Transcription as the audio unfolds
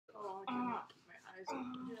guys.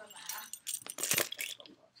 Do it on the app.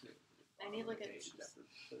 I need like a.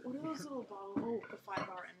 What are those little bottles? Oh, the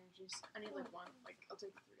 5-hour energies. I need like one. Like I'll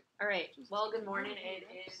take 3. All right. Well, good morning. It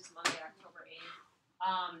is Monday, October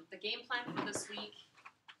 8th. The game plan for this week.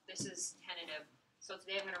 This is tentative. So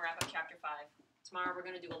today I'm going to wrap up Chapter 5. Tomorrow we're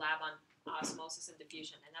going to do a lab on osmosis and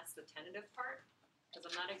diffusion, and that's the tentative part. Because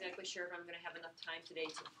I'm not exactly sure if I'm going to have enough time today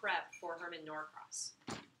to prep for Herman Norcross.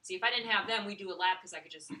 See, if I didn't have them, we'd do a lab because I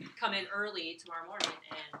could just come in early tomorrow morning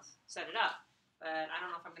and set it up. But I don't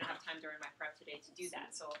know if I'm going to have time during my prep today to do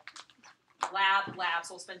that. So lab.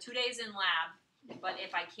 So we'll spend 2 days in lab. But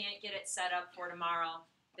if I can't get it set up for tomorrow,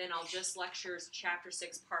 then I'll just lecture Chapter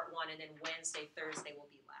 6, Part 1, and then Wednesday, Thursday will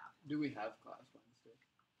be lab. Do we have class Wednesday?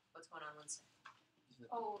 What's going on Wednesday? Is it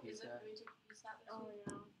going to use that? Oh,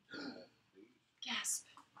 yeah. Gasp.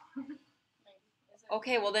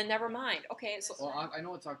 Okay, well then never mind. Okay, so well, I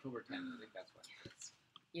know it's October 10th. I think that's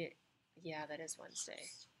Wednesday. Yeah, that is Wednesday.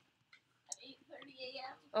 At 8:30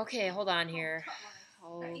 a.m. Okay, hold on here.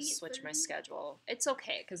 I'll switch my schedule. It's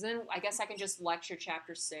okay, because then I guess I can just lecture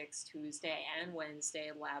Chapter 6 Tuesday and Wednesday,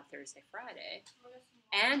 lab Thursday, Friday,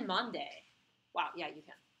 and Monday. Wow, yeah, you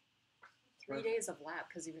can. 3 days of lab,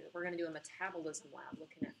 because we're going to do a metabolism lab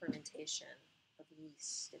looking at fermentation of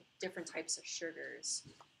yeast and different types of sugars.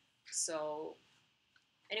 So,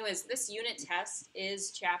 anyways, this unit test is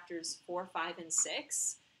Chapters 4, 5, and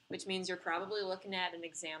 6, which means you're probably looking at an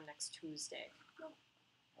exam next Tuesday.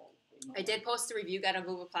 I did post the review guide on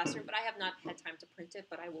Google Classroom, but I have not had time to print it,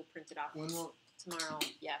 but I will print it off tomorrow.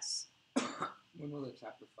 Yes. When will the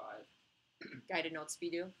Chapter 5 guided notes be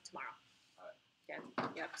due? Tomorrow. Okay.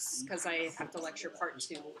 Yep, because I have to lecture Part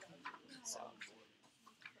 2. So.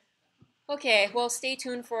 Okay, well, stay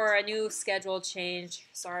tuned for a new schedule change.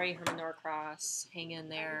 Sorry, Herman Norcross. Hang in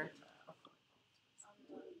there.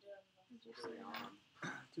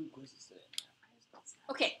 Two quizzes today.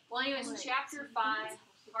 Okay, well, anyways, Chapter 5,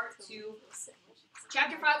 Part 2.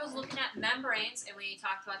 Chapter 5 was looking at membranes, and we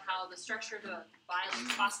talked about how the structure of the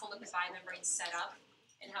phospholipid biomembrane is set up,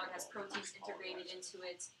 and how it has proteins integrated into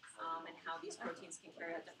it, and how these proteins can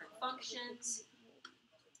carry out different functions.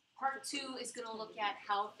 Part 2 is going to look at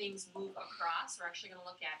how things move across. We're actually going to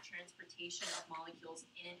look at transportation of molecules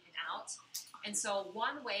in and out. And so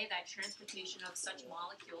one way that transportation of such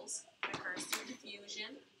molecules occurs through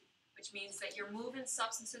diffusion, which means that you're moving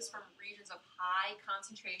substances from regions of high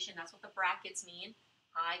concentration. That's what the brackets mean.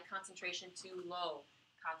 High concentration to low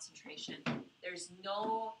concentration. There's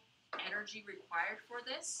no energy required for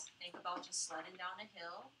this. Think about just sledding down a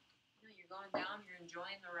hill. You're going down, you're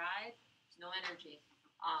enjoying the ride. There's no energy.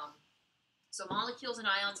 So molecules and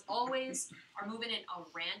ions always are moving in a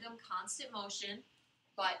random constant motion,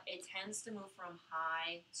 but it tends to move from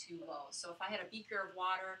high to low. So if I had a beaker of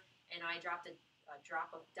water and I dropped a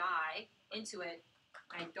drop of dye into it,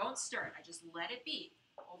 I don't stir it, I just let it be.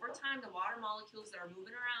 Over time, the water molecules that are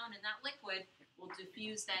moving around in that liquid will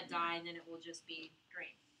diffuse that dye, and then it will just be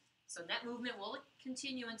green. So that movement will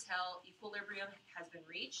continue until equilibrium has been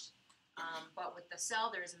reached. But with the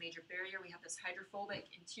cell, there is a major barrier. We have this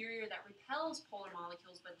hydrophobic interior that repels polar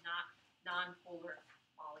molecules, but not non-polar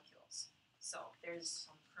molecules. So there's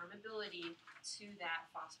some permeability to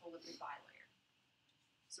that phospholipid bilayer.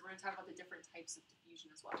 So we're going to talk about the different types of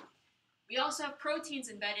diffusion as well. We also have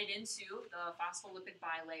proteins embedded into the phospholipid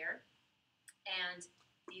bilayer, and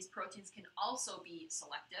these proteins can also be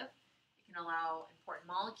selective. It can allow important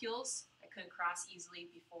molecules that couldn't cross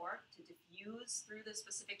easily before to diffuse through the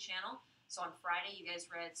specific channel. So on Friday, you guys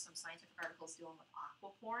read some scientific articles dealing with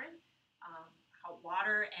aquaporin, how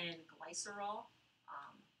water and glycerol,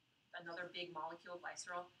 another big molecule,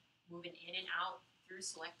 glycerol, moving in and out through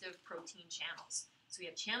selective protein channels. So we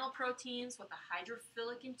have channel proteins with a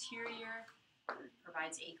hydrophilic interior,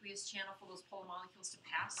 provides aqueous channel for those polar molecules to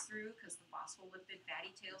pass through because the phospholipid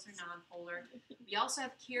fatty tails are nonpolar. We also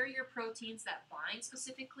have carrier proteins that bind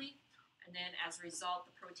specifically, and then as a result,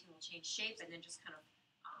 the protein will change shape and then just kind of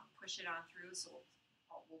push it on through. So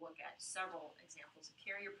we'll look at several examples of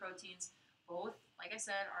carrier proteins. Both, like I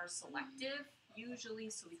said, are selective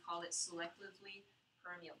usually, so we call it selectively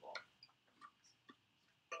permeable.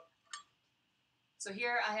 So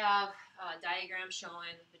here I have a diagram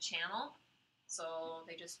showing the channel. So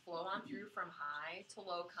they just flow on through from high to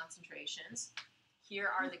low concentrations. Here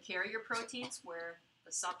are the carrier proteins where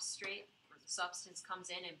the substrate or the substance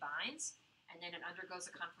comes in and binds, and then it undergoes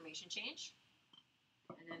a conformation change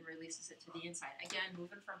and then releases it to the inside. Again,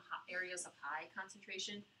 moving from areas of high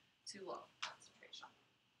concentration to low concentration.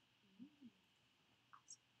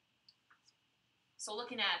 So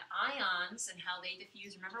looking at ions and how they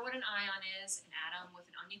diffuse, remember what an ion is, an atom with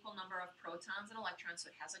an unequal number of protons and electrons,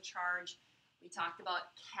 so it has a charge, We talked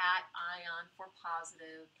about cation for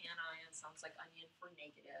positive, anion sounds like onion for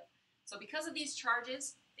negative. So because of these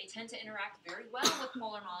charges, they tend to interact very well with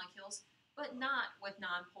polar molecules, but not with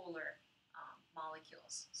nonpolar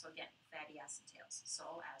molecules. So again, fatty acid tails.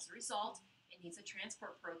 So as a result, it needs a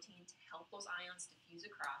transport protein to help those ions diffuse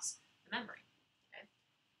across the membrane. Okay?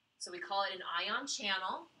 So we call it an ion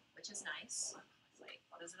channel, which is nice. Like,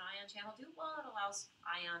 what does an ion channel do? Well, it allows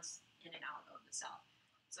ions in and out of the cell.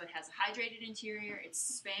 So it has a hydrated interior. It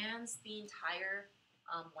spans the entire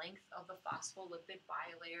length of the phospholipid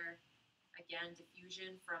bilayer. Again,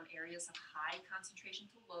 diffusion from areas of high concentration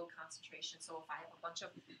to low concentration. So if I have a bunch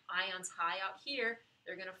of ions high out here,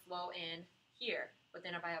 they're going to flow in here. But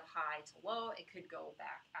then if I have high to low, it could go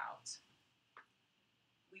back out.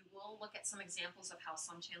 We will look at some examples of how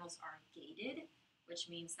some channels are gated, which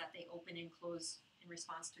means that they open and close in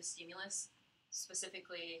response to a stimulus,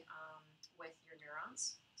 specifically with your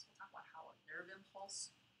neurons. So we'll talk about how a nerve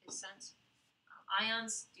impulse is sent.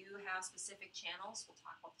 Ions do have specific channels. We'll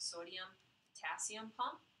talk about the sodium-potassium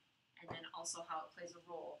pump, and then also how it plays a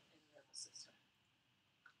role in the nervous system.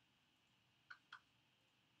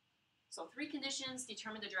 So 3 conditions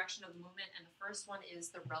determine the direction of the movement, and the first one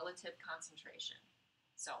is the relative concentration.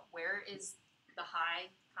 So where is the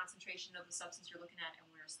high concentration of the substance you're looking at, and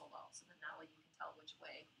where's the low? So then that way you can tell which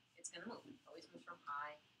way it's going to move. It always moves from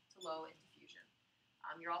high to low in diffusion.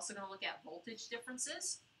 You're also going to look at voltage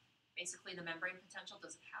differences. Basically, the membrane potential,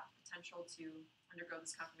 does it have potential to undergo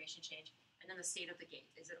this conformation change? And then the state of the gate,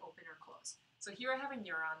 is it open or closed? So here I have a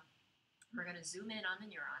neuron. We're going to zoom in on the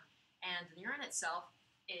neuron. And the neuron itself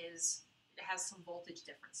it has some voltage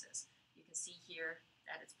differences. You can see here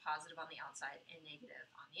that it's positive on the outside and negative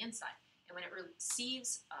on the inside. And when it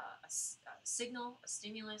receives a signal, a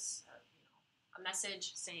stimulus, a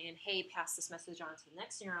message saying, hey, pass this message on to the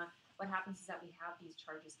next neuron, what happens is that we have these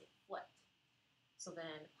charges get flipped. So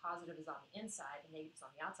then positive is on the inside and negative is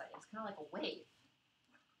on the outside. It's kind of like a wave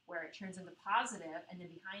where it turns into positive, and then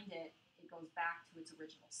behind it, it goes back to its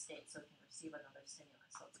original state so it can receive another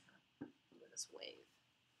stimulus. So it's kind of doing this wave.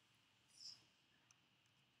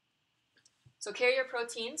 So carrier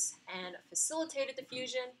proteins and facilitated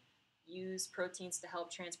diffusion use proteins to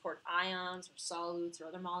help transport ions or solutes or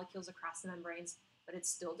other molecules across the membranes, but it's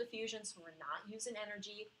still diffusion, so we're not using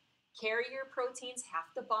energy. Carrier proteins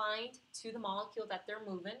have to bind to the molecule that they're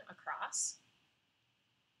moving across.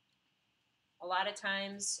 A lot of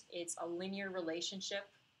times it's a linear relationship.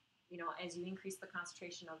 As you increase the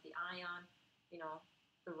concentration of the ion,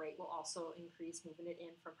 the rate will also increase, moving it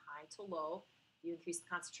in from high to low. You increase the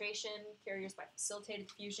concentration carriers by facilitated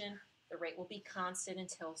diffusion, the rate will be constant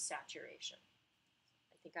until saturation.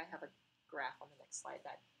 I think I have a graph on the next slide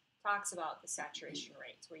that talks about the saturation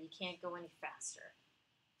rates, where you can't go any faster.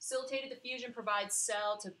 Facilitated diffusion provides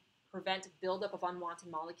cell to prevent buildup of unwanted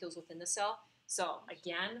molecules within the cell. So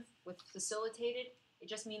again, with facilitated, it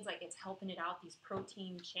just means like it's helping it out. These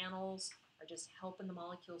protein channels are just helping the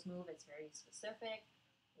molecules move. It's very specific.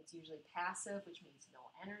 It's usually passive, which means no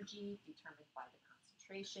energy, determined by the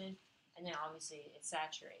concentration. And then obviously it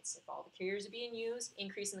saturates. If all the carriers are being used,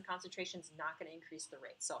 increasing the concentration is not going to increase the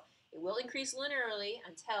rate. So it will increase linearly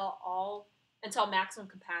until maximum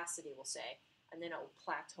capacity, we'll say, and then it will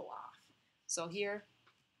plateau off. So here,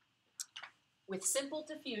 with simple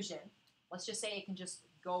diffusion, let's just say it can just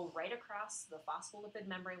go right across the phospholipid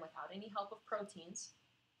membrane without any help of proteins,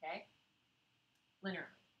 okay?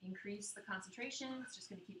 Linearly. Increase the concentration, it's just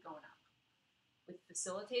going to keep going up. With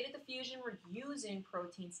facilitated diffusion, we're using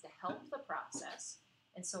proteins to help the process,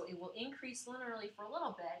 and so it will increase linearly for a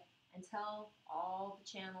little bit until all the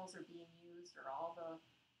channels are being used, or all the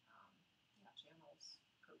channels,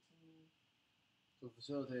 protein. So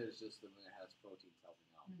facilitated is just when it has proteins helping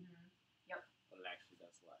out. Mm-hmm. Yep. But it actually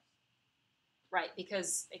does less. Right,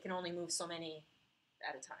 because it can only move so many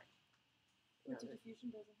at a time. Which diffusion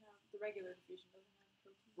doesn't have, the regular diffusion doesn't have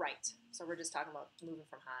protein. Right, so we're just talking about moving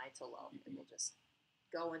from high to low. It will just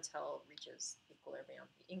go until it reaches equilibrium.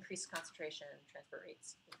 Increased concentration, transfer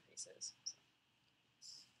rates increases.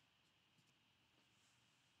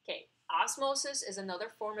 Okay, osmosis is another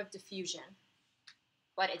form of diffusion,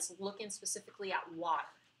 but it's looking specifically at water.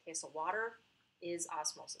 Okay, so water is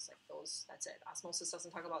osmosis, like those, that's it. Osmosis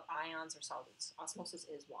doesn't talk about ions or solutes. Osmosis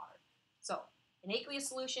is water. So an aqueous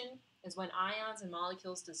solution is when ions and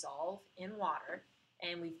molecules dissolve in water,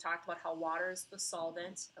 and we've talked about how water is the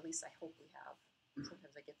solvent, at least I hope we have.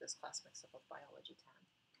 Sometimes I get this class mixed up with biology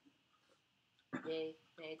 10. Yay,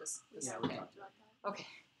 this Yeah, okay. we talked about that. Okay.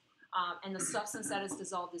 And the substance that is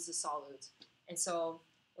dissolved is the solute. And so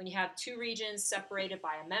when you have two regions separated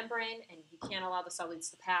by a membrane and you can't allow the solutes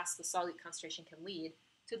to pass, the solute concentration can lead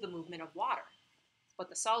to the movement of water. But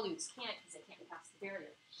the solutes can't because they can't pass the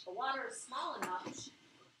barrier. The water is small enough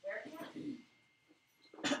where it can.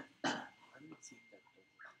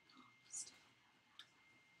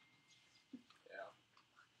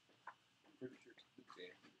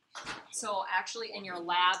 So actually in your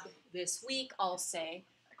lab this week, I'll say,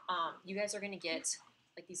 you guys are going to get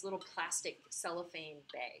like these little plastic cellophane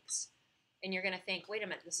bags. And you're going to think, wait a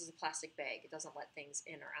minute, this is a plastic bag. It doesn't let things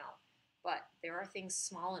in or out. But there are things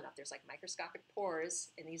small enough. There's like microscopic pores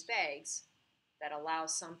in these bags that allow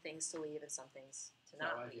some things to leave and some things to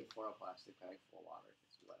not Why do leave. you pour a plastic bag full of water if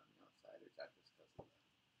it's wet on the outside, or is that just because of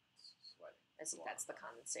the sweating? That's the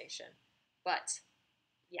condensation. But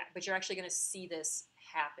yeah, but you're actually going to see this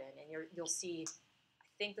happen, and you'll see. I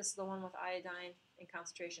think this is the one with iodine in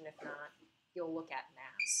concentration. If not, you'll look at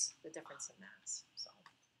mass, the difference in mass.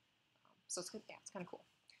 So it's good. Yeah, it's kind of cool.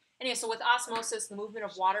 Anyway, so with osmosis, the movement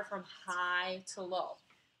of water from high to low.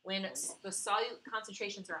 When the solute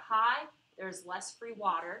concentrations are high, there's less free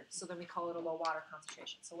water, so then we call it a low water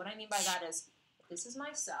concentration. So what I mean by that is, this is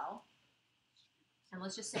my cell, and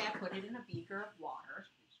let's just say I put it in a beaker of water,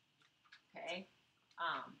 okay?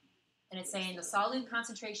 And it's saying the solute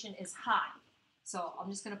concentration is high. So I'm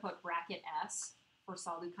just going to put bracket S for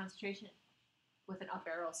solute concentration with an up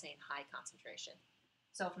arrow saying high concentration.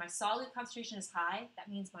 So if my solute concentration is high, that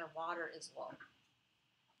means my water is low.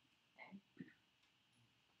 Okay.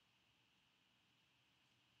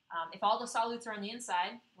 If all the solutes are on the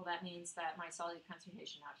inside, well, that means that my solute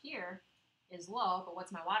concentration out here is low, but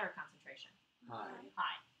what's my water concentration? High.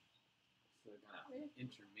 High. So they're going to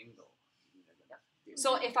intermingle. Yep.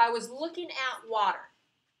 So if I was looking at water,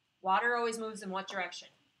 water always moves in what direction?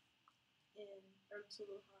 In or to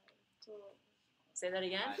the high. To Say that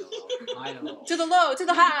again. High to low. To the low, to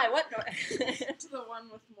the high. What? to the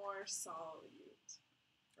one with more solute.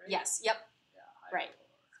 Right? Yes. Yep. Yeah, high Right. to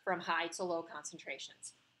low. From high to low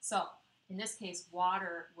concentrations. So in this case,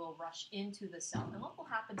 water will rush into the cell. And what will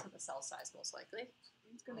happen to the cell size most likely?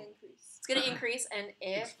 It's going to increase. It's going to increase, and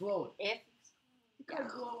Explode.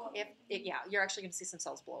 you're actually going to see some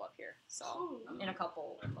cells blow up here. So Oh. in a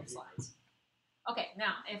couple of slides. Okay,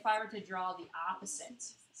 now if I were to draw the opposite,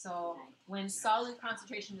 so when solute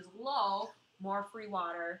concentration is low, more free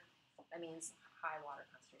water, that means high water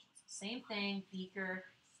concentration. So same thing, beaker.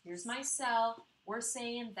 Here's my cell. We're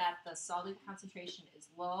saying that the solute concentration is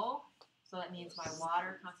low, so that means my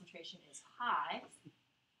water concentration is high.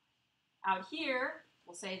 Out here,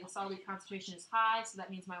 we'll say the solute concentration is high, so that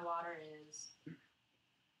means my water is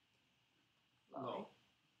low.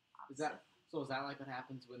 Is that so? Is that like what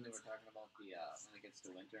happens when they were talking about the when it gets to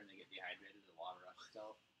winter and they get dehydrated, the water rushes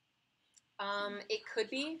out? It could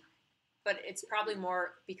be, but it's probably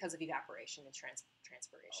more because of evaporation and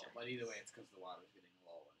transpiration. Oh, but either way, it's because the water's getting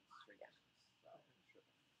low and it's shrinking.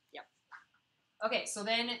 Yep. Okay, so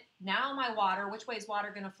then now my water, which way is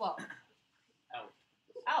water going to flow? Out.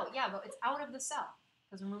 Out, yeah, but it's out of the cell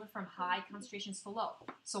because we're moving from high concentrations to low.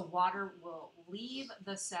 So water will leave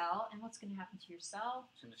the cell, and what's going to happen to your cell?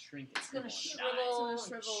 It's going to shrink. It's going to It's shrivel, gonna and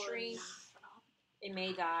shrivel shrink. and- It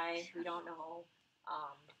may die. We don't know.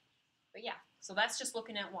 But yeah, so that's just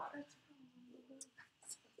looking at water.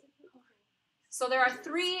 So there are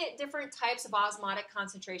 3 different types of osmotic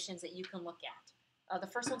concentrations that you can look at. The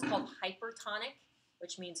first one's called hypertonic,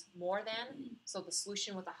 which means more than, so the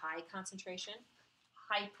solution with a high concentration.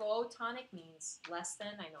 Hypotonic means less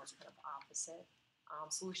than, I know it's kind of opposite.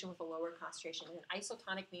 Solution with a lower concentration. And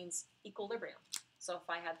isotonic means equilibrium. So if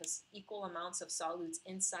I have this equal amounts of solutes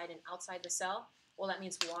inside and outside the cell, well, that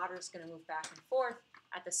means water is going to move back and forth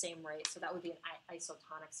at the same rate. So that would be an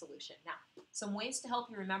isotonic solution. Now, some ways to help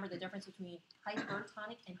you remember the difference between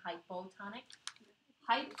hypertonic and hypotonic.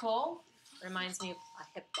 Hypo reminds me of a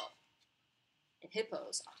hippo. And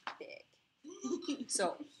hippos are big.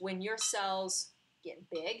 So when your cells get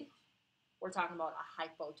big, we're talking about a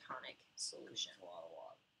hypotonic solution. A lot of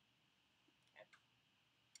water. Okay.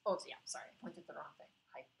 Oh, yeah, sorry, I pointed the wrong thing.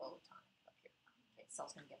 Hypotonic up here. Okay,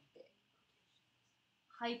 cell's going to get big.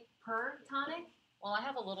 Hypertonic, well, I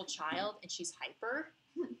have a little child, and she's hyper,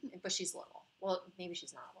 but she's little. Well, maybe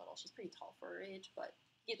she's not little. She's pretty tall for her age, but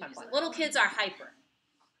you get my point. Little kids are hyper.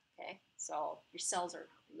 Okay, so your cells are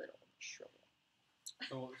little, shrivel.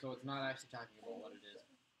 So it's not actually talking about what it is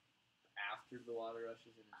after the water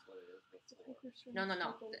rushes in, it's what it is before. No.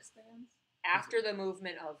 After the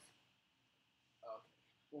movement of... Okay.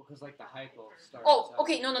 Well, because like the hypo starts. Oh, out-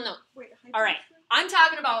 okay, no. Wait, All right. I'm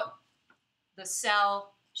talking about the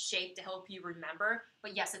cell shape to help you remember,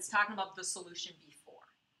 but yes, it's talking about the solution before.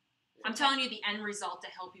 I'm telling you the end result to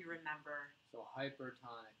help you remember. So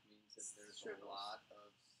hypertonic means that there's Shrivels. a lot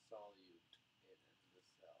of solute in the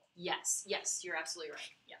cell. Yes, you're absolutely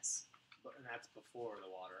right. Yes. And that's before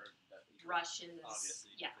the water that Rushes.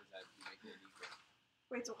 obviously, Yeah. because that you make it equal.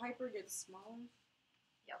 Wait, so hyper gets smaller?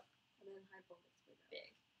 Yep. And then hypo gets bigger.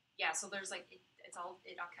 Big. Yeah, so there's like, it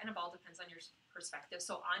kind of all depends on your perspective.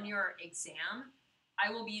 So on your exam,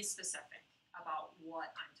 I will be specific about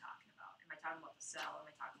what I'm talking about. Am I talking about the cell? Am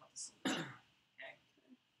I talking about the solution? Okay.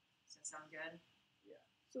 Does that sound good?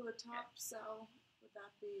 So the top cell, would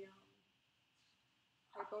that be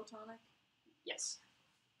hypotonic? Yes.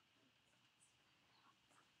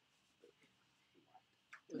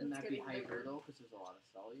 Wouldn't It's that be getting hyper bigger. though? Because there's a lot of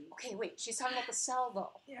cell use. Okay, wait, she's talking about the cell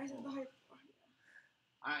though. Yeah, I said the hypo.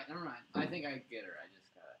 Alright, never mind. I think I get her. I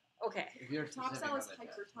just gotta. Okay. If you're Top specific cell on is the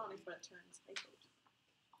test. hypertonic, but it turns hypotonic.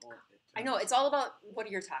 Well, I know, it's all about what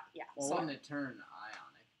you're talking. Yeah. Well, so, wouldn't it turn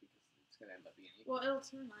ionic because it's gonna end up being equal? Well, it'll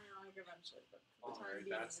turn ionic eventually, but for the time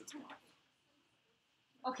being, that's it's the not.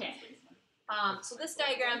 okay. So this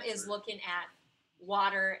diagram is looking at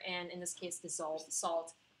water and, in this case, dissolved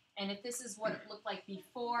salt. And if this is what it looked like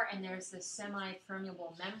before, and there's this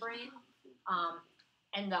semi-permeable membrane,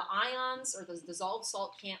 and the ions or the dissolved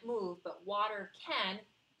salt can't move, but water can,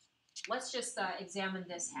 let's just examine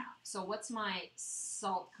this half. So what's my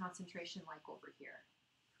salt concentration like over here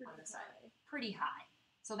on the side? Pretty high.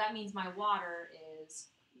 So that means my water is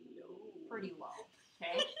pretty low,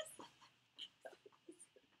 okay?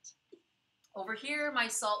 Over here, my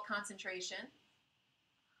salt concentration,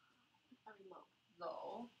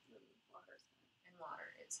 low, and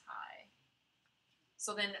water is high.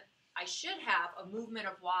 So then I should have a movement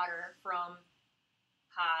of water from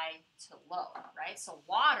high to low, right? So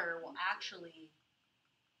water will actually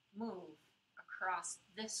move across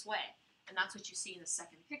this way. And that's what you see in the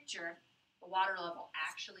second picture. The water level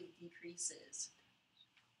actually decreases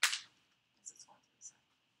as it's going to the side.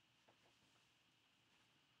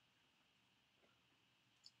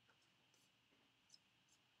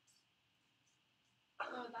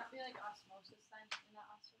 So would that be like osmosis then in that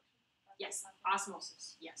osmosis? Yes,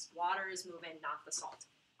 osmosis. Yes, water is moving, not the salt.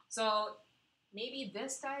 So maybe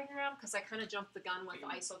this diagram, because I kind of jumped the gun with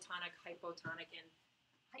isotonic, hypotonic, and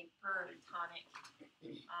hypertonic.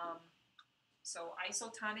 So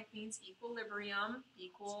isotonic means equilibrium,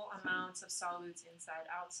 equal amounts of solutes inside,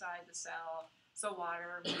 outside the cell. So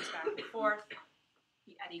water moves back and forth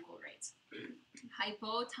at equal rates.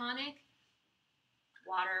 Hypotonic,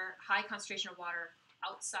 water, high concentration of water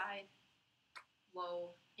outside,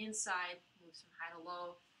 low inside, moves from high to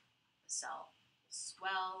low. The cell will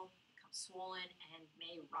swell, become swollen, and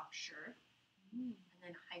may rupture. And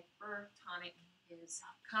then hypertonic is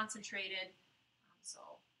concentrated, so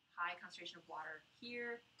high concentration of water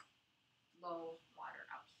here, low water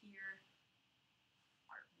out here.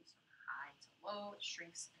 Water moves from high to low, it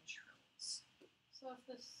shrinks and shrivels. So if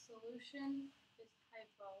the solution is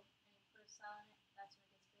hypo and you put a cell in it, that's when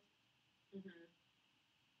it gets big. Mm-hmm.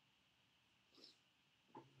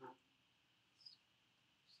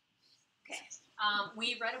 Okay.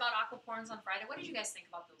 We read about aquaporins on Friday. What did you guys think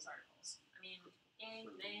about those articles? I mean, yay,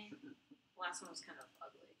 nay. The last one was kind of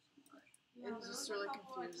ugly. It was just really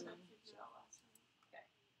confusing. Okay.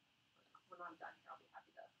 When I'm done here, I'll be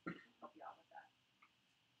happy to help you out with that.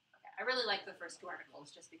 Okay. I really like the first two articles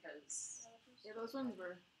just because. Yeah, those ones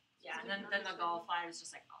were. Yeah, and then the Gulf Fire is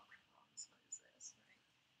just like, oh, crumbs, what is this?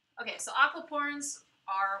 Right? Okay, so aquaporins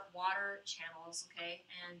are water channels, okay,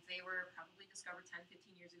 and they were probably discovered 10,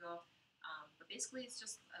 15 years ago. But basically, it's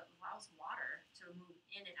just allows water to move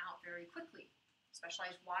in and out very quickly.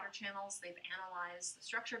 Specialized water channels, they've analyzed the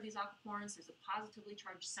structure of these aquaporins. There's a positively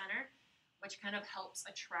charged center, which kind of helps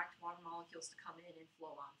attract water molecules to come in and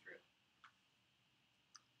flow on through.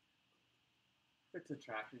 If it's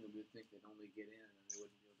attracting them, you'd think they'd only get in and then they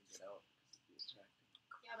wouldn't be able to get out because it'd be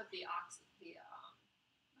attracting. Yeah, but the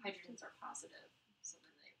hydrogens are positive, so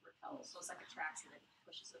then they repel. So it's like attracts and it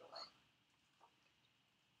pushes it away.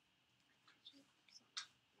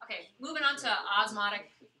 Okay, moving on to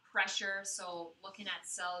osmotic pressure. So looking at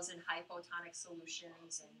cells in hypotonic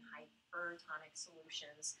solutions and hypertonic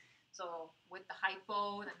solutions. So with the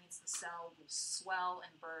hypo, that means the cell will swell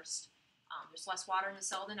and burst. There's less water in the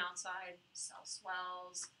cell than outside. The cell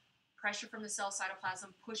swells. Pressure from the cell cytoplasm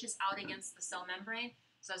pushes out against the cell membrane.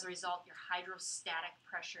 So as a result, your hydrostatic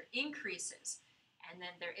pressure increases. And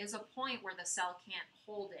then there is a point where the cell can't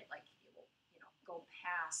hold it, like it will, go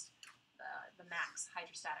past the max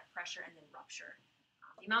hydrostatic pressure and then rupture.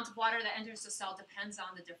 The amount of water that enters the cell depends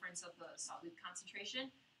on the difference of the solute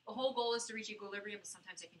concentration. The whole goal is to reach equilibrium, but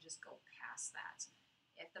sometimes it can just go past that.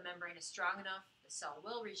 If the membrane is strong enough, the cell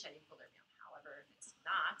will reach that equilibrium. However, if it's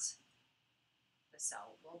not, the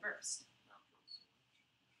cell will burst.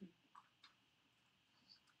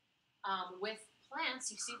 With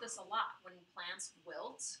plants, you see this a lot when plants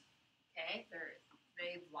wilt. Okay,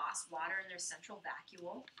 they've lost water in their central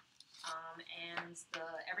vacuole, and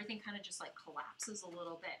everything kind of just like collapses a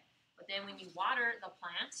little bit. But then when you water the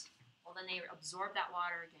plant, well, then they absorb that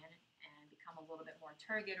water again and become a little bit more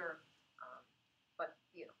turgid. But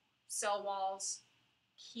cell walls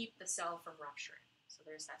keep the cell from rupturing, so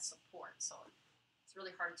there's that support. So it's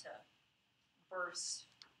really hard to burst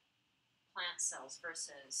plant cells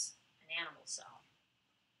versus an animal cell.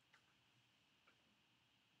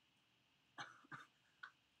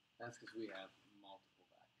 That's because we have multiple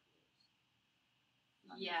vacuoles.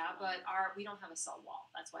 Yeah, but we don't have a cell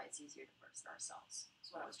wall. That's why it's easier to burst our cells.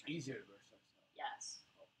 That's what I was trying Easier to burst our cells. Yes.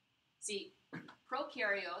 See,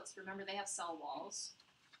 prokaryotes, remember they have cell walls.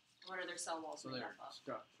 What are their cell walls So made they're up of?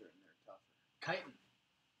 structure and they're tougher. Chitin.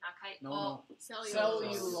 Not chitin. No,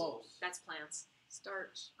 Cellulose. That's plants.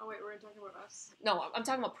 Starch. Oh wait, we're talking about us. No, I'm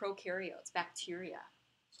talking about prokaryotes, bacteria.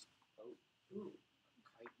 Chitin.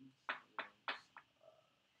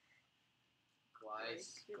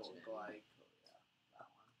 That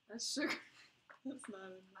one. That's sugar. That's not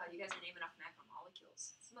in. Wow, you guys are naming off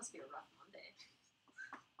macromolecules. This must be a rough Monday.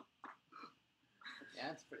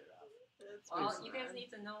 Yeah, it's pretty rough. That's Well, pretty you guys sad. need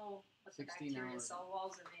to know what the 16 bacteria hours. cell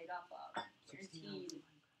walls are made up of. 16 Guaranteed. hours.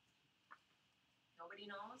 Nobody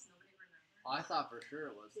knows? Nobody remembers? Oh, I thought for sure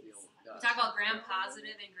it was the old We dust. talk about gram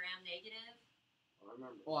positive and gram negative. I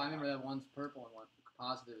remember. Well, I remember that one's purple and one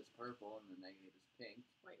positive is purple and the negative is pink.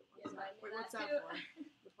 Wait, Yes, I knew wait, what's that that too. for?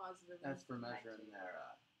 The positive. That's for Bacteria. measuring their.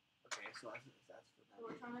 Okay, so that's for So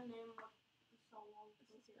we're measuring. trying to name what the cell wall is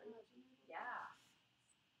here. Yeah.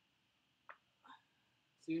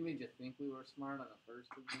 So you made you think we were smart on the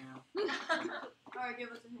first exam, Alright,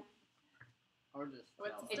 give us a hint. or just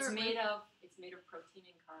What's tell the us? It's made of protein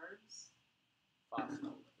and carbs.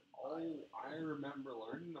 Phospholipid Oh, bilayer. I remember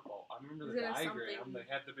learning about. I remember Is the it a diagram. something- They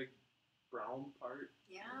had the big brown part.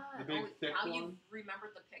 Yeah. The big thick now one. you've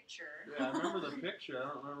remembered the picture. Yeah, I remember the picture. I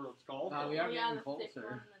don't remember what it's called. No, though. we are yeah, getting the thick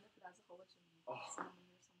closer. one, and then if it has a whole bunch of Oh. salmon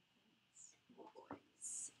or something. Oh,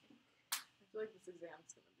 boys. I feel like this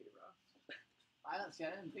exam's gonna be rough. I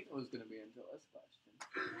didn't think it was gonna be until this question.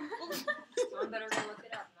 Someone better go look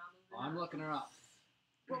it up. Now moving I'm on. looking her up.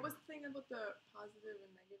 What was the thing about the positive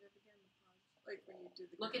and negative again? Like when you do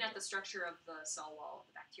the Looking at the structure of the cell wall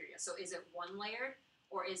of the bacteria. So is it one layered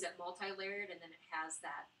or is it multi-layered and then it has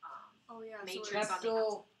that oh yeah, matrix so on the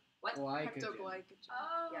outside? What? Glycogen. peptoglycogen.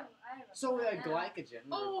 Oh, Yeah. I remember. So that. glycogen.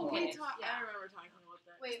 Oh, Okay, we talked. yeah. I remember talking about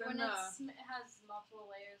that. Wait, Then when the- it has multiple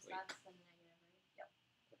layers, Wait. that's the negative, right?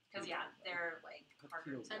 Because yeah, they're like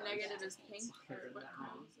harder to A negative is digest. pink. Or what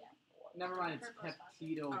color? Never mind, it's Purple spot.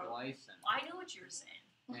 peptidoglycin. I know what you're saying.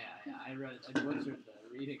 Yeah, I read it. I butchered the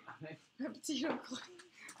reading on it. Peptidoglycan.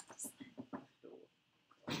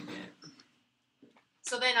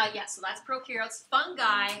 So then, so that's prokaryotes.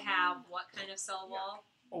 Fungi have what kind of cell wall?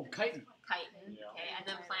 Oh, chitin. Chitin. Yeah. Okay, and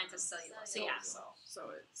then plant is cellulose. So yeah, So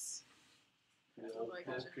it's The old Glycogen.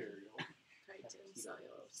 prokaryote. chitin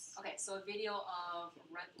cellulose. okay. So a video of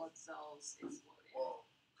red blood cells is loaded. Whoa.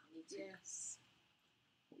 You need to- Yes.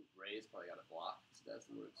 Ray's probably got a block. That's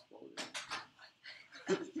the word exploded.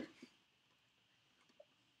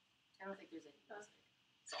 I don't think there's any music.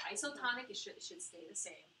 So isotonic, it should stay the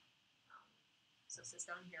same. So it says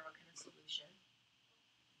down here what kind of solution.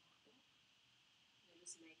 I'm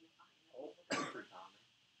just magnifying it a Oh, little bit. hypertonic.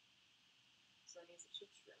 So that means it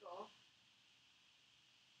should shrivel.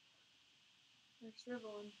 They're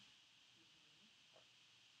shriveling.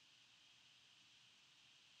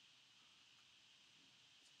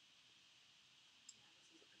 Yeah, this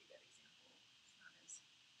is a pretty good example. It's not as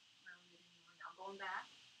rounded anymore. Now going back,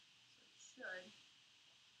 so it should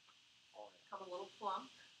Oh, yeah. come a little plump.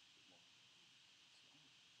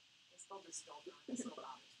 It's still distilled, though. It still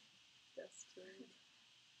bothers me. That's true.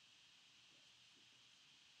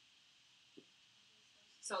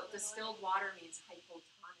 So distilled water means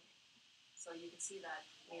hypotonic. So you can see that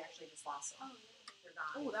we actually just lost them. They're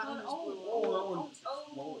gone. Oh, that one was Oh, blue. Oh, that one Oh.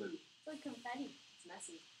 exploded. It's like confetti. It's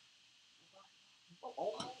messy.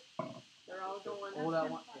 Oh, They're all going. Oh, that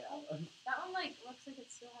one. Yeah. That one like looks like it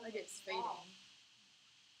still has Like it's wall. fading.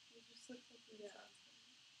 It just looks like the Yeah.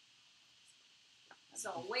 inside's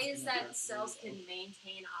So ways that cells can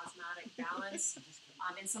maintain osmotic balance.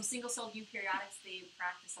 In some single-celled eukaryotics, they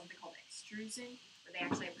practice something called extrusion, where they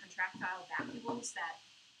actually have contractile vacuoles that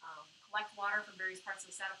collect water from various parts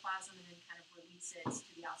of the cytoplasm and then kind of release it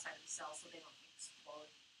to the outside of the cell so they don't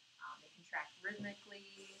explode. They contract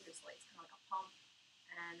rhythmically. There's like, it's kind of like a pump,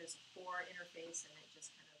 and there's a pore interface, and it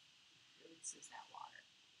just kind of releases that water.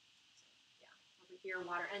 So yeah, over here,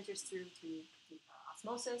 water enters through to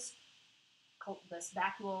osmosis, this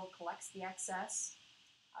vacuole collects the excess,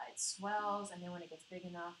 it swells, and then when it gets big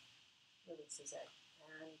enough, releases it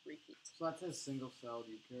and repeat. So that says single-celled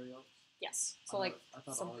eukaryotes? Yes. So like I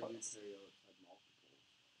thought some all protists. eukaryotes had multiples.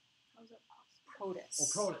 How is that possible?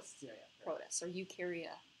 Protists. Oh, protists. Yeah. Protists or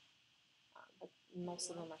eukarya. But most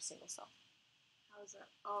of them are single cell. How is that?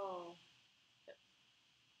 Oh.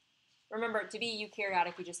 Remember, to be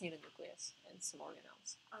eukaryotic, you just need a nucleus and some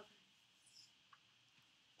organelles. Okay.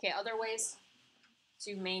 Okay, other ways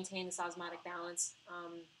to maintain this osmotic balance.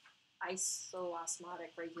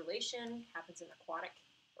 Isoosmotic regulation happens in aquatic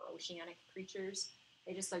or oceanic creatures.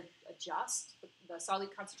 They just adjust the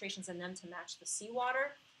solute concentrations in them to match the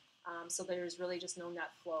seawater. So there's really just no net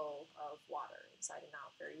flow of water inside and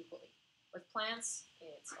out very equally. With plants,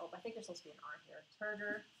 it's, I think there's supposed to be an R here,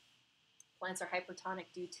 turgor. Plants are hypertonic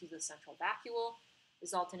due to the central vacuole,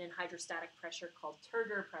 resulting in hydrostatic pressure called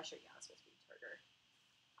turgor pressure. Yeah, it's supposed to be turgor.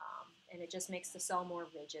 And it just makes the cell more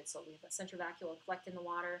rigid. So we have the central vacuole collecting the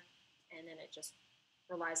water, and then it just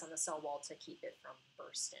relies on the cell wall to keep it from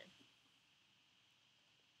bursting.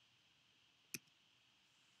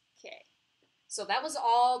 Okay, so that was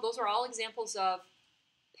all. Those are all examples of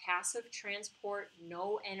passive transport,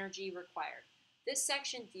 no energy required. This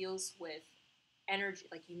section deals with energy,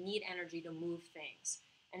 like you need energy to move things.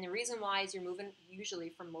 And the reason why is you're moving usually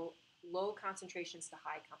from low concentrations to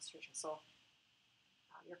high concentrations. So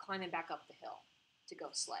you're climbing back up the hill to go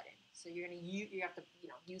sledding. So you have to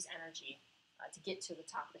use energy to get to the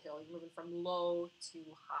top of the hill. You're moving from low to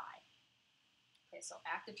high. Okay, so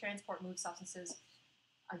active transport moves substances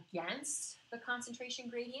against the concentration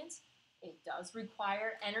gradient. It does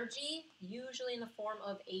require energy, usually in the form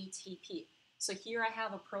of ATP. So here I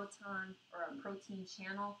have a proton or a protein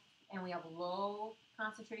channel, and we have low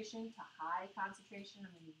concentration to high concentration.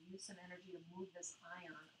 I'm going to use some energy to move this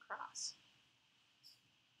ion across.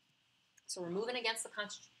 So we're moving against the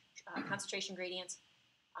concentration gradient.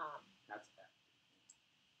 That's active.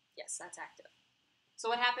 Yes, that's active. So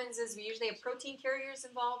what happens is we usually have protein carriers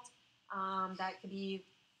involved. That could be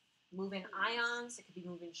moving ions, it could be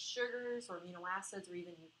moving sugars or amino acids or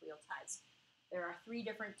even nucleotides. There are 3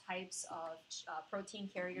 different types of protein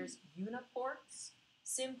carriers: uniports,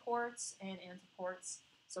 symports, and antiports.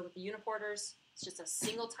 So with the uniporters, it's just a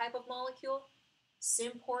single type of molecule.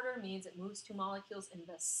 Symporter means it moves 2 molecules in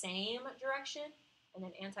the same direction, and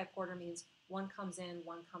then antiporter means one comes in,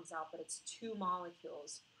 one comes out, but it's 2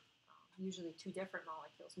 molecules, usually 2 different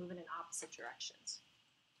molecules, moving in opposite directions.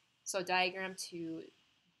 So a diagram to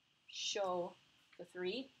show the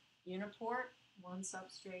 3: uniport, 1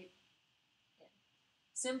 substrate,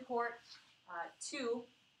 symport, 2,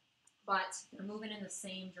 but they're moving in the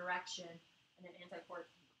same direction, and then antiport,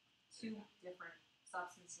 2 different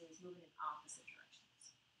substances moving in opposite directions.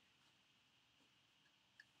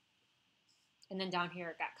 And then down here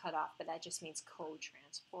it got cut off, but that just means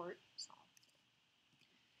co-transport.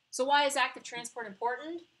 So why is active transport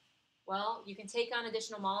important? Well, you can take on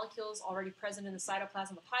additional molecules already present in the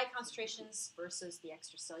cytoplasm with high concentrations versus the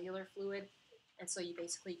extracellular fluid. And so you can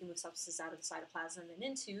move substances out of the cytoplasm and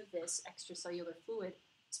into this extracellular fluid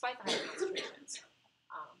despite the high concentrations.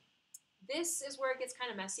 This is where it gets kind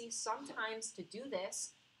of messy. Sometimes to do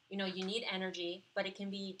this, you need energy, but it can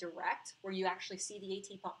be direct, where you actually see the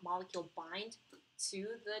ATP molecule bind to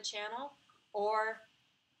the channel, or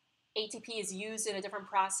ATP is used in a different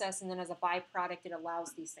process, and then as a byproduct, it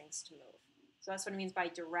allows these things to move. So that's what it means by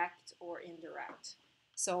direct or indirect.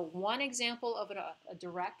 So one example of a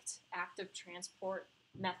direct active transport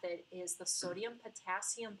method is the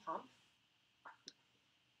sodium-potassium pump.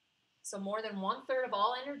 So more than 1/3 of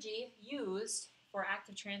all energy used for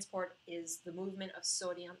active transport is the movement of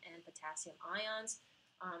sodium and potassium ions.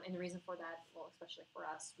 And the reason for that, well, especially for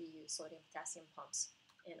us, we use sodium-potassium pumps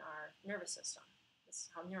in our nervous system. This is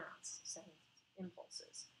how neurons send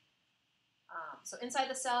impulses. So inside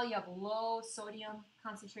the cell, you have low sodium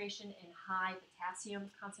concentration and high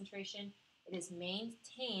potassium concentration. It is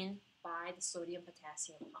maintained by the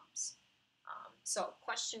sodium-potassium pumps. So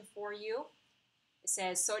question for you. It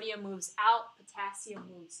says sodium moves out, potassium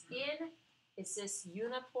moves in. Is this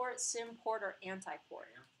uniport, symport, or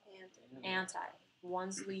antiport? Anti.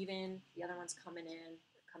 One's leaving, the other one's coming in.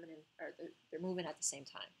 They're moving at the same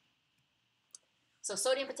time. So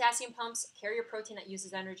sodium-potassium pumps carry a protein that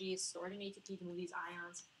uses energy stored in ATP to move these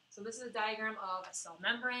ions. So this is a diagram of a cell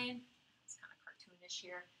membrane. It's kind of cartoonish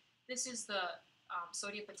here. This is the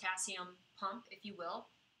sodium-potassium pump, if you will.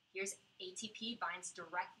 Here's ATP, binds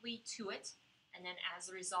directly to it, and then as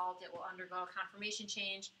a result, it will undergo a conformation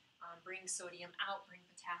change, bring sodium out, bring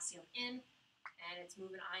potassium in, and it's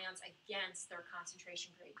moving ions against their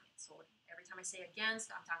concentration gradient. So every time I say against,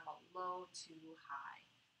 I'm talking about low to high.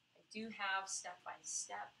 I do have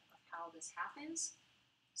step-by-step of how this happens.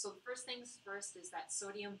 So the first things first is that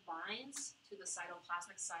sodium binds to the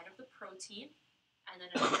cytoplasmic side of the protein, and then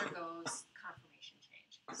it undergoes conformation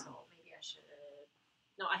change. So maybe I should,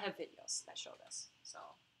 no, I have videos that show this, so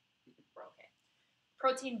we're okay.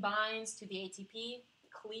 Protein binds to the ATP,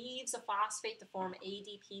 cleaves a phosphate to form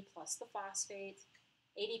ADP plus the phosphate.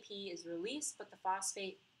 ADP is released, but the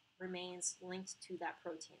phosphate remains linked to that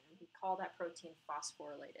protein. And we call that protein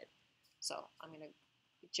phosphorylated. So I'm going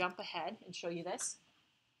to jump ahead and show you this.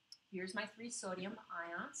 Here's my 3 sodium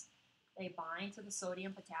ions. They bind to the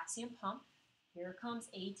sodium-potassium pump. Here comes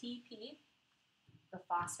ATP. The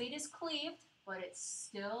phosphate is cleaved, but it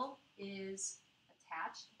still is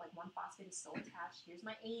attached. Like one phosphate is still attached. Here's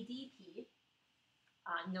my ADP.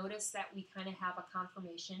 Notice that we kind of have a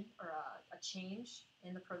conformation or a change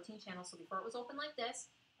in the protein channel. So before it was open like this,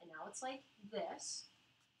 and now it's like this.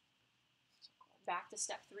 So going back to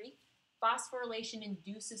step 3. Phosphorylation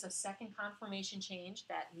induces a second conformation change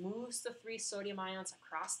that moves the 3 sodium ions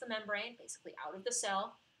across the membrane, basically out of the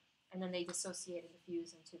cell, and then they dissociate and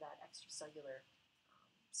diffuse into that extracellular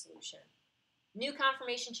solution. New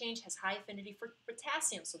conformation change has high affinity for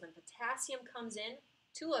potassium, so then potassium comes in,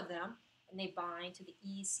 2 of them, and they bind to the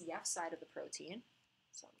ECF side of the protein.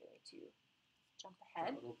 So I'm going to jump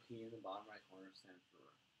ahead. That little P in the bottom right corner stands for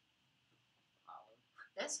power.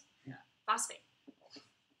 This? Yeah. Phosphate.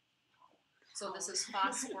 So this is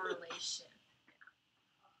phosphorylation.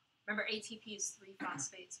 Remember, ATP is 3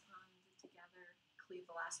 phosphates bonded together, cleave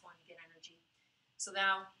the last one, get energy. So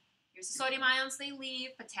now, here's the sodium ions, they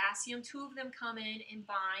leave, potassium, 2 of them come in and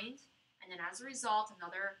bind, and then as a result,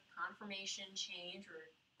 another conformation change or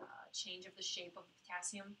change of the shape of the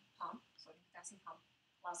potassium pump, sodium-potassium pump,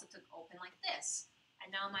 allows it to open like this.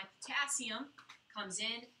 And now my potassium comes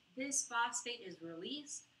in, this phosphate is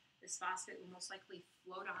released, this phosphate will most likely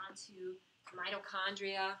float onto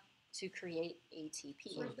mitochondria to create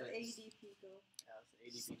ATP. Where'd the ADP go? Yeah,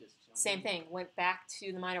 so ADP just Same thing, went back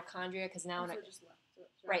to the mitochondria because now, So it just left.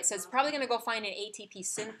 So right, so it's probably going to go find an ATP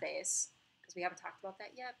synthase because we haven't talked about that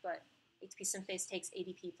yet, but ATP synthase takes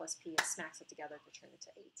ADP plus P and smacks it together to turn it to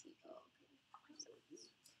ATP.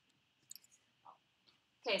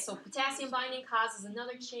 Okay, so potassium binding causes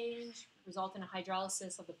another change, result in a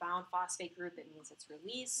hydrolysis of the bound phosphate group. It means its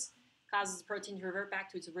release, causes the protein to revert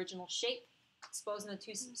back to its original shape, exposing the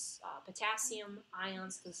 2 potassium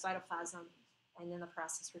ions to the cytoplasm, and then the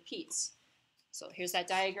process repeats. So here's that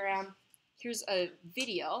diagram. Here's a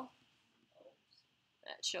video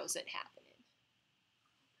that shows it happening.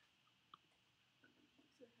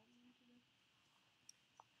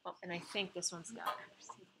 Oh, and I think this one's got it.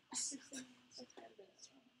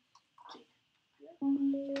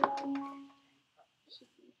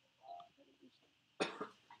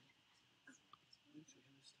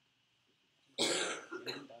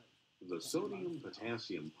 The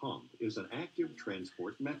sodium-potassium pump is an active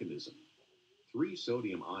transport mechanism. 3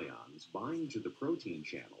 sodium ions bind to the protein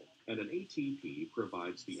channel, and an ATP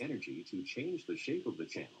provides the energy to change the shape of the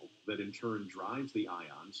channel that in turn drives the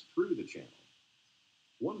ions through the channel.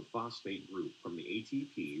 1 phosphate group from the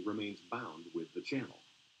ATP remains bound with the channel.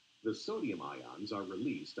 The sodium ions are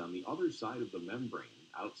released on the other side of the membrane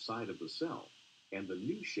outside of the cell, and the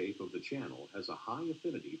new shape of the channel has a high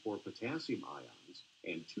affinity for potassium ions,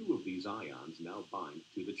 and 2 of these ions now bind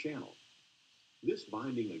to the channel. This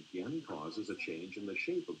binding again causes a change in the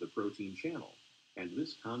shape of the protein channel, and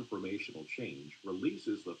this conformational change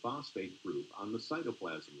releases the phosphate group on the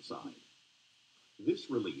cytoplasm side.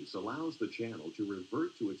 This release allows the channel to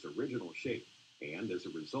revert to its original shape, and as a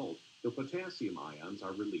result, the potassium ions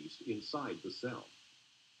are released inside the cell.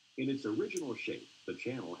 In its original shape, the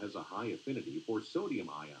channel has a high affinity for sodium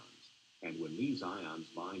ions, and when these ions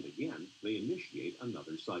bind again, they initiate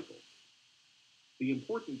another cycle. The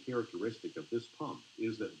important characteristic of this pump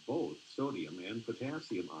is that both sodium and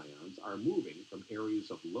potassium ions are moving from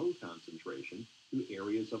areas of low concentration to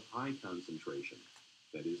areas of high concentration.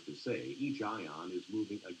 That is to say, each ion is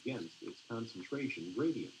moving against its concentration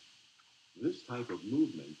gradient. This type of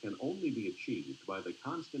movement can only be achieved by the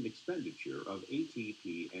constant expenditure of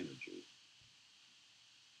ATP energy.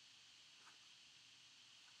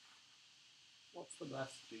 What's the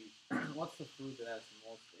best food? What's the food that has the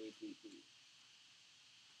most ATP?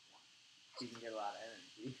 You can get a lot of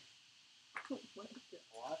energy. What?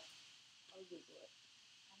 I'll Google it.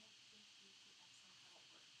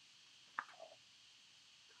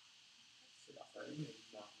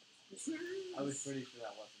 I was pretty sure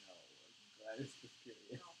that wasn't how it worked, but I was just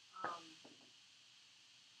curious.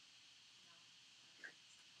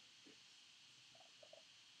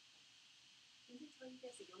 tell you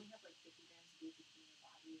guys that you only have like 50 grams of ATP in your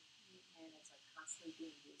body, and it's like constantly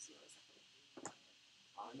being used. So it's like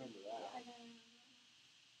I remember that. It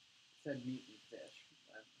said meat and fish.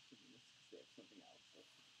 I'm assuming this is because they have something else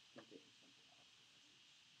that's containing something else.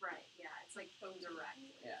 right, yeah, it's like indirect.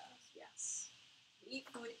 Yeah. Yes. We eat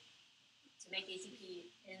food to make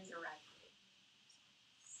ATP indirectly.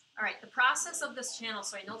 All right, the process of this channel.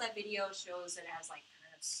 So I know that video shows it as like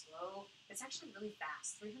kind of slow. It's actually really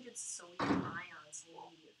fast. 300 sodium ions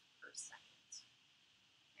needed per second.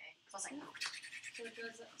 Okay, so it's like.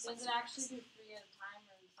 So does it actually do 3 at a time,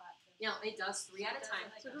 or is that? No, it does 3 at a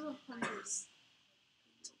time. So it does 100.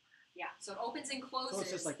 Yeah, so it opens and closes. So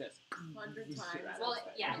it's just like this. 100 times. Well,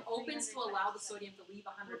 yeah, it opens to allow the sodium to leave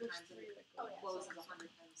 100 Well, there's times, and three it that go closes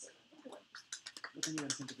 100 times. But then you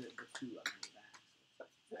gotta think of it with 2 underneath that.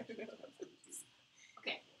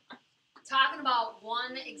 Okay, talking about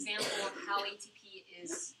one example of how ATP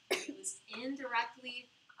is used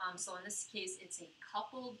indirectly. So in this case, it's a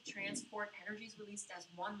coupled transport. Energy is released as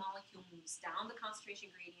one molecule moves down the concentration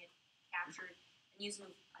gradient, captured, and used to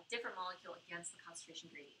move a different molecule against the concentration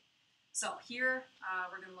gradient. So here,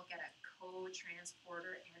 we're going to look at a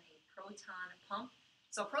co-transporter and a proton pump.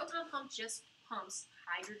 So a proton pump just pumps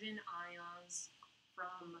hydrogen ions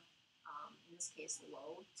from, in this case,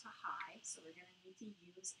 low to high. So we're going to need to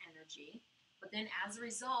use energy. But then as a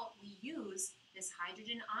result, we use this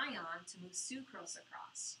hydrogen ion to move sucrose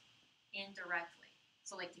across indirectly.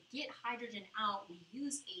 So like to get hydrogen out, we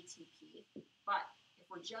use ATP. But if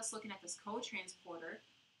we're just looking at this co-transporter,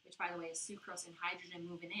 which by the way is sucrose and hydrogen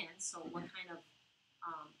moving in, so what kind of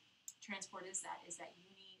transport is that? Is that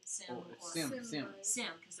uni-sim Oh, it's or sim.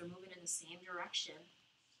 sim, because they're moving in the same direction.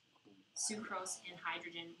 Sucrose and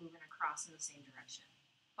hydrogen moving across in the same direction.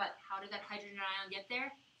 But how did that hydrogen ion get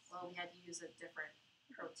there? Well, we had to use a different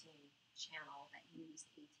protein channel that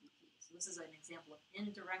used ATP. So this is an example of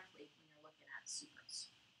indirectly when you're looking at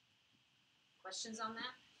sucrose. Questions on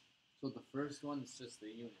that? So the first one is just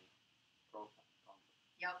the uni. Proton pump.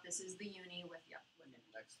 Yep, this is the uni with it.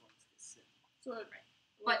 Next one's the sim. So it Right.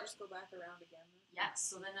 will But- just go back around again. Then? Yes,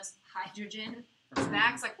 so then this hydrogen comes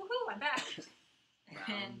back, it's like, woohoo, I'm back. And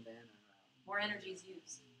Round and around. more energy is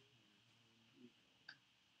used.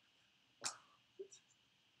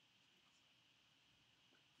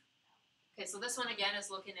 Okay, so this one again is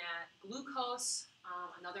looking at glucose.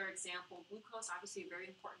 Another example, glucose, obviously a very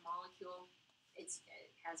important molecule. It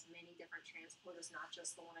has many different transporters, not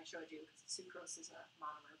just the one I showed you, because sucrose is a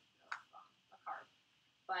monomer of a carb.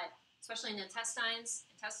 But especially in the intestines,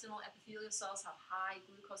 intestinal epithelial cells have high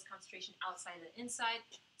glucose concentration outside and inside,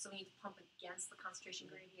 so we need to pump against the concentration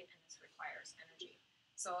gradient, and this requires energy.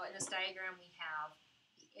 So in this diagram, we have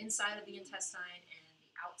the inside of the intestine and the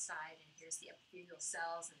outside, and here's the epithelial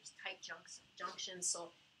cells, and there's tight junctions,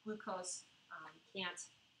 so glucose can't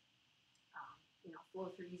flow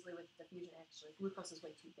through easily with diffusion. Actually, glucose is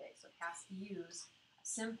way too big, so it has to use a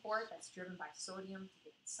sim port that's driven by sodium to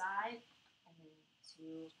get inside, and then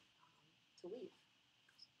to leave.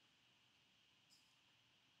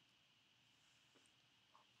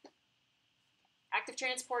 Active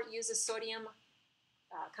transport uses sodium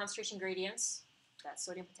concentration gradients, that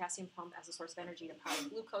sodium-potassium pump, as a source of energy to power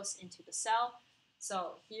glucose into the cell.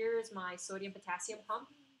 So here's my sodium-potassium pump,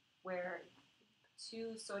 where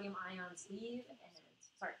 3 sodium ions leave,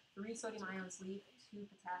 2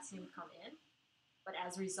 potassium come in. But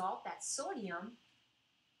as a result, that sodium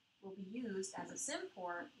will be used as a sim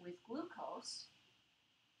port with glucose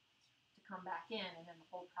to come back in, and then the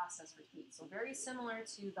whole process repeats. So very similar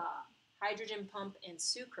to the hydrogen pump in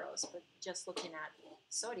sucrose, but just looking at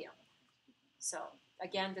sodium. So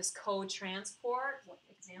again, this co-transport, what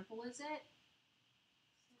example is it?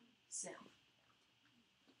 Sim.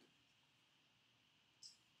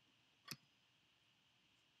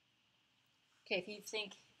 Okay, if you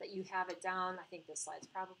think that you have it down, I think this slide's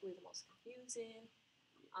probably the most confusing.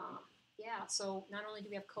 Yeah, so not only do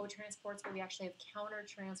we have co-transports, but we actually have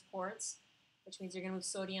counter-transports, which means you're going to move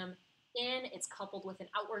sodium in. It's coupled with an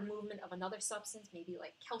outward movement of another substance, maybe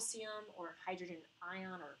like calcium or hydrogen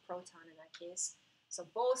ion or proton in that case. So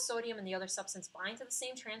both sodium and the other substance bind to the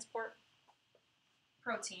same transport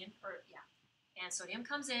protein, and sodium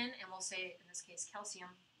comes in, and we'll say, in this case,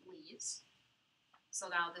 calcium leaves. So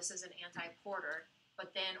now this is an anti-porter,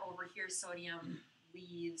 but then over here sodium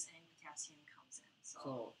leaves and potassium comes in.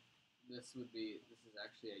 So this is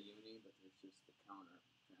actually a uni, but there's just the counter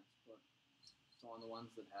transport. So on the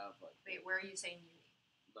ones that have like wait, where are you saying uni?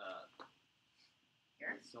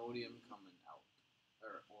 Here? The sodium coming out,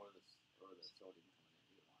 or the sodium coming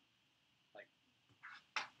in, either one. Like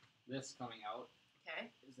this coming out, Okay.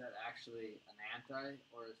 Is that actually an anti,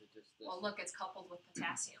 or is it just this? Well, look, it's coupled with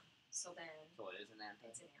potassium, so then So it is an anti.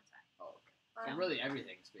 it's an anti. Oh, okay. So really,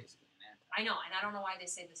 everything's basically an anti. I know, and I don't know why they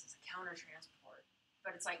say this is a counter transport,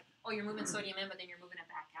 but it's like, oh, you're moving sodium in, but then you're moving it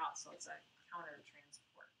back out, so it's a counter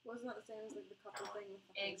transport. Wasn't that the same as like the couple thing with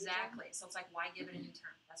the hydrogen? Exactly. So it's like, why give it a new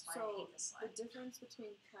term? That's why I So, hate this The slide. difference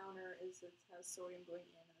between counter is it has sodium going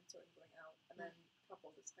in and then sodium going out, and then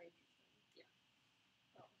coupled is hydrogen. Yeah.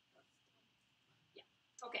 Oh, that's dumb.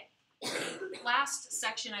 Okay. Last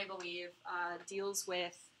section, I believe, deals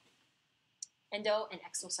with endo and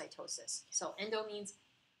exocytosis. So endo means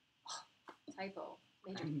typo.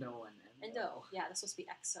 Major. Endo and Endo. Yeah, that's supposed to be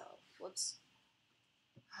exo. Whoops.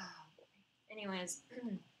 Oh, boy. Anyways,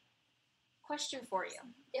 question for you.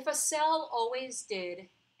 If a cell always did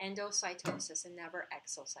endocytosis and never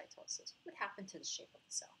exocytosis, what would happen to the shape of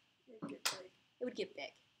the cell? It'd get big. It would get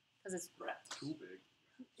big. Because it's Too big.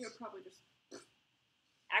 It would probably just.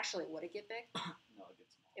 actually, would it get big? No, it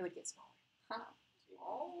gets small. It would get smaller.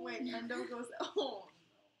 Oh, wait, endo goes. Oh,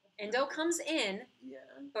 Endo comes in, no. Yeah.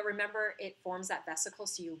 but remember it forms that vesicle,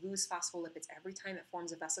 so you lose phospholipids every time it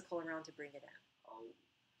forms a vesicle around to bring it in. Oh,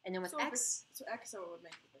 And then with So exo would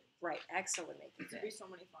make it big. right, exo would make it There'd be big. so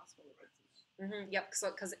many phospholipids. Yep,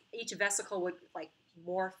 so because each vesicle would like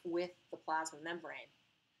morph with the plasma membrane,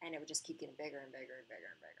 and it would just keep getting bigger and bigger and bigger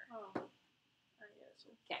and bigger. Oh. I get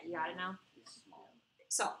you. Okay, you got it now? it's small.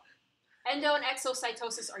 So, endo and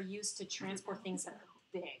exocytosis are used to transport things that are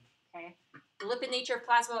big, okay? The lipid nature of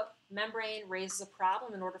plasma membrane raises a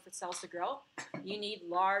problem. In order for cells to grow, you need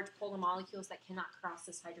large polar molecules that cannot cross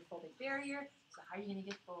this hydrophobic barrier. So how are you going to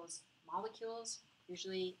get those molecules?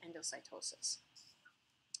 Usually endocytosis.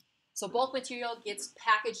 So bulk material gets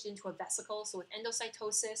packaged into a vesicle. So with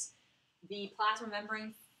endocytosis, the plasma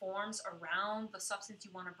membrane forms around the substance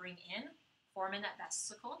you want to bring in, form in that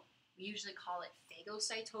vesicle. We usually call it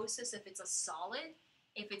phagocytosis if it's a solid.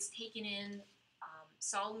 If it's taken in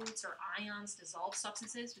solutes or ions, dissolved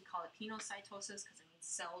substances, we call it penocytosis because it means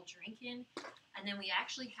cell drinking. And then we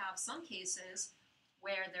actually have some cases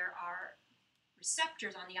where there are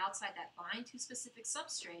receptors on the outside that bind to specific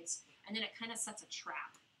substrates, and then it kind of sets a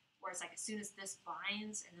trap. Whereas like as soon as this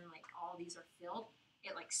binds and then like all these are filled,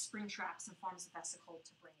 it like spring traps and forms a vesicle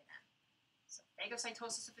to bring it in. So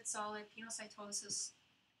phagocytosis if it's solid, penocytosis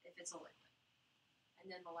if it's a liquid. And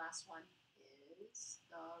then the last one is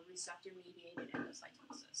the receptor-mediated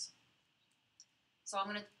endocytosis. So I'm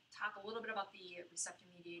going to talk a little bit about the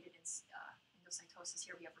receptor-mediated endocytosis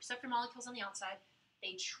here. We have receptor molecules on the outside.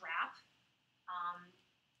 They trap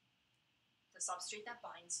the substrate that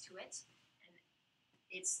binds to it, and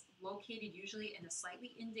it's located usually in a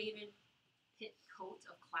slightly inundated pit coat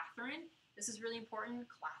of clathrin. This is really important.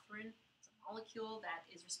 Clathrin is a molecule that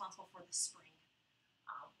is responsible for the spring.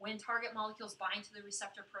 When target molecules bind to the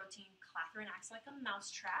receptor protein, clathrin acts like a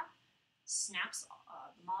mousetrap, snaps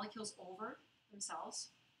the molecules over themselves,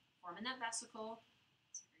 forming that vesicle.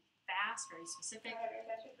 It's very fast, very specific, and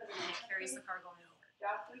it carries the cargo over.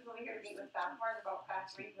 Justin's will be here to meet with sophomores about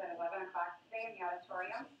class reads at 11 o'clock today in the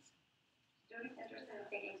auditorium. Students interested in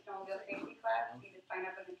taking snowmobile safety class need to sign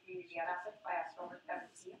up in the community ed office by October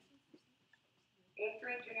 17th. 8th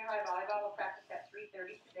grade junior high volleyball will practice at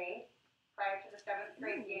 3:30 today, prior to the 7th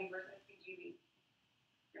grade game versus CGB.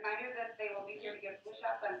 Reminder that they will be here to give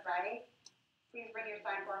push-ups on Friday. Please bring your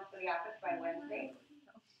sign forms to the office by Wednesday.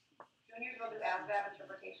 Juniors will do ASVAB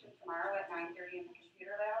interpretation tomorrow at 9:30 in the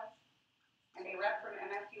computer lab. And a rep from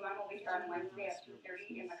MSUM will be here on Wednesday at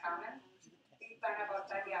 2:30 in the Commons. Please sign up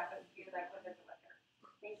outside the office if you'd like to visit with her.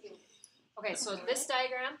 Thank you. Okay, so this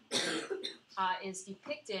diagram is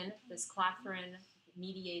depicting this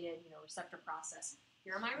clathrin-mediated, receptor process.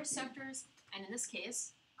 Here are my receptors, and in this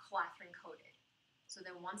case, clathrin-coated. So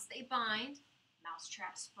then once they bind,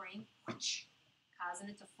 mousetrap spring, causing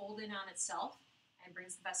it to fold in on itself and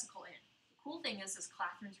brings the vesicle in. The cool thing is this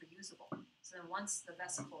clathrin is reusable. So then once the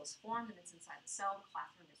vesicle is formed and it's inside the cell, the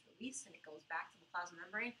clathrin is released and it goes back to the plasma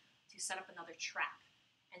membrane to set up another trap.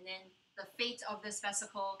 And then the fate of this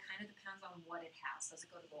vesicle kind of depends on what it has. Does it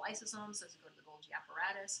go to the lysosomes? Does it go to the Golgi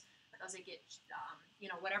apparatus? Does it get,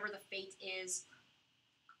 whatever the fate is,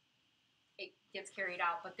 it gets carried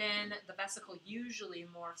out. But then the vesicle usually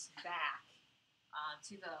morphs back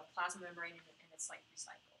to the plasma membrane and it's like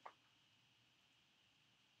recycled.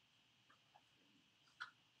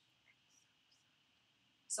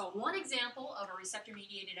 So one example of a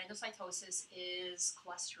receptor-mediated endocytosis is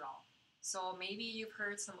cholesterol. So maybe you've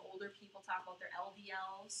heard some older people talk about their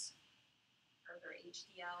LDLs or their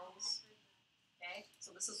HDLs. Okay, so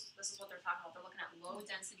this is what they're talking about. They're looking at low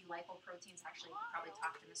density lipoproteins. Actually, you could probably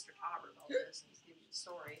talk to Mr. Tauber about this and he's give you the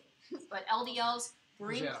story. But LDLs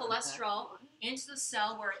bring Yeah. cholesterol into the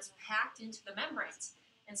cell where it's packed into the membranes.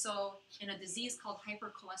 And so, in a disease called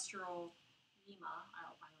hypercholesterolemia, I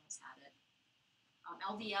almost had it.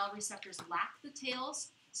 LDL receptors lack the tails,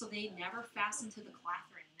 so they never fasten to the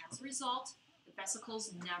clathrin. And as a result, the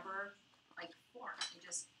vesicles never form.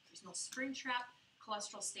 There's no spring trap.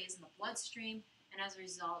 Cholesterol stays in the bloodstream, and as a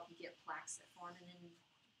result, you get plaques that form, and then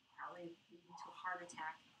probably leading to a heart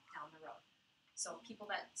attack down the road. So people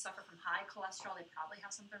that suffer from high cholesterol, they probably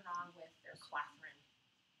have something wrong with their clathrin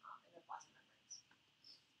in their plasma membranes.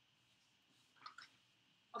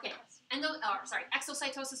 Okay,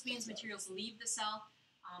 exocytosis means materials leave the cell.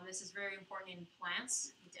 This is very important in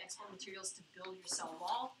plants. You need to export materials to build your cell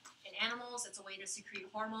wall. In animals, it's a way to secrete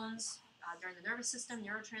hormones during the nervous system,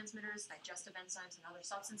 neurotransmitters, digestive enzymes, and other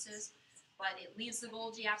substances. But it leaves the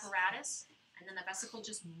Golgi apparatus, and then the vesicle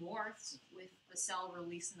just morphs with the cell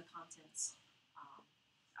releasing the contents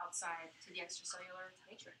outside to the extracellular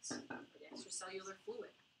matrix, or the extracellular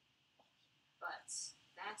fluid. But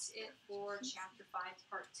that's it for Chapter 5,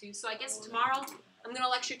 Part 2. So I guess tomorrow I'm going to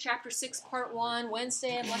lecture Chapter 6, Part 1.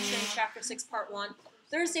 Wednesday I'm lecturing Chapter 6, Part 1.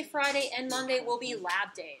 Thursday, Friday, and Monday will be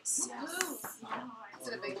lab days. Is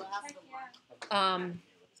it a big laugh? Heck yeah. Or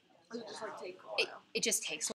does it just like take a while? It just takes